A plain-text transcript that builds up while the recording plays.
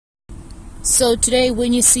So today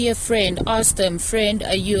when you see a friend, ask them, friend,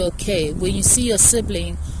 are you okay? When you see your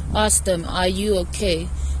sibling, ask them, are you okay?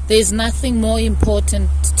 There's nothing more important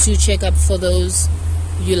to check up for those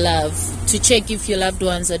you love, to check if your loved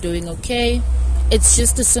ones are doing okay. It's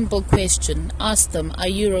just a simple question. Ask them, are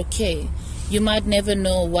you okay? You might never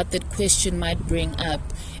know what that question might bring up.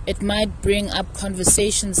 It might bring up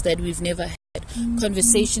conversations that we've never had.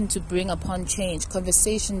 Conversation to bring upon change,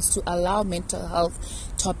 conversations to allow mental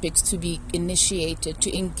health topics to be initiated,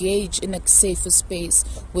 to engage in a safer space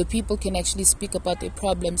where people can actually speak about their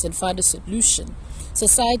problems and find a solution.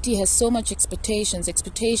 Society has so much expectations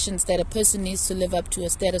that a person needs to live up to a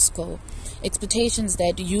status quo, expectations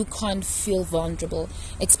that you can't feel vulnerable,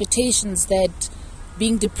 expectations that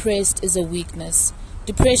being depressed is a weakness.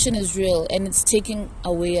 Depression is real and it's taking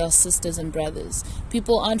away our sisters and brothers.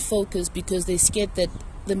 People aren't focused because they're scared that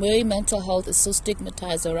the way mental health is so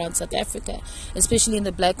stigmatized around South Africa, especially in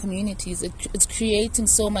the black communities. It's creating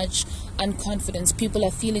so much unconfidence. People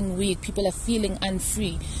are feeling weak. People are feeling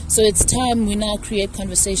unfree. So it's time we now create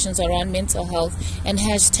conversations around mental health and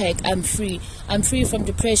hashtag I'm free. I'm free from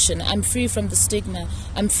depression. I'm free from the stigma.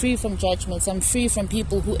 I'm free from judgments. I'm free from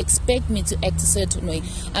people who expect me to act a certain way.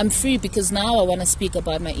 I'm free because now I want to speak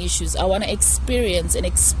about my issues. I want to experience and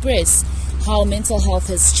express how mental health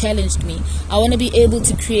has challenged me. I want to be able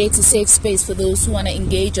to create a safe space for those who want to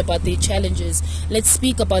engage about their challenges. Let's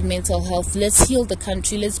speak about mental health. Let's heal the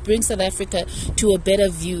country. Let's bring South Africa to a better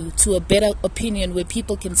view, to a better opinion where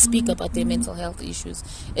people can speak about their mental health issues.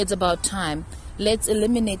 It's about time. Let's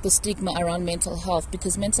eliminate the stigma around mental health,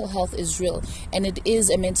 because mental health is real and it is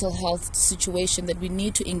a mental health situation that we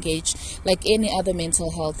need to engage like any other mental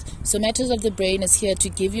health. So Matters of the Brain is here to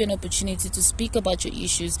give you an opportunity to speak about your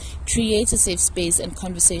issues, create a safe space and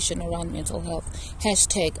conversation around mental health.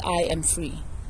 Hashtag I am free.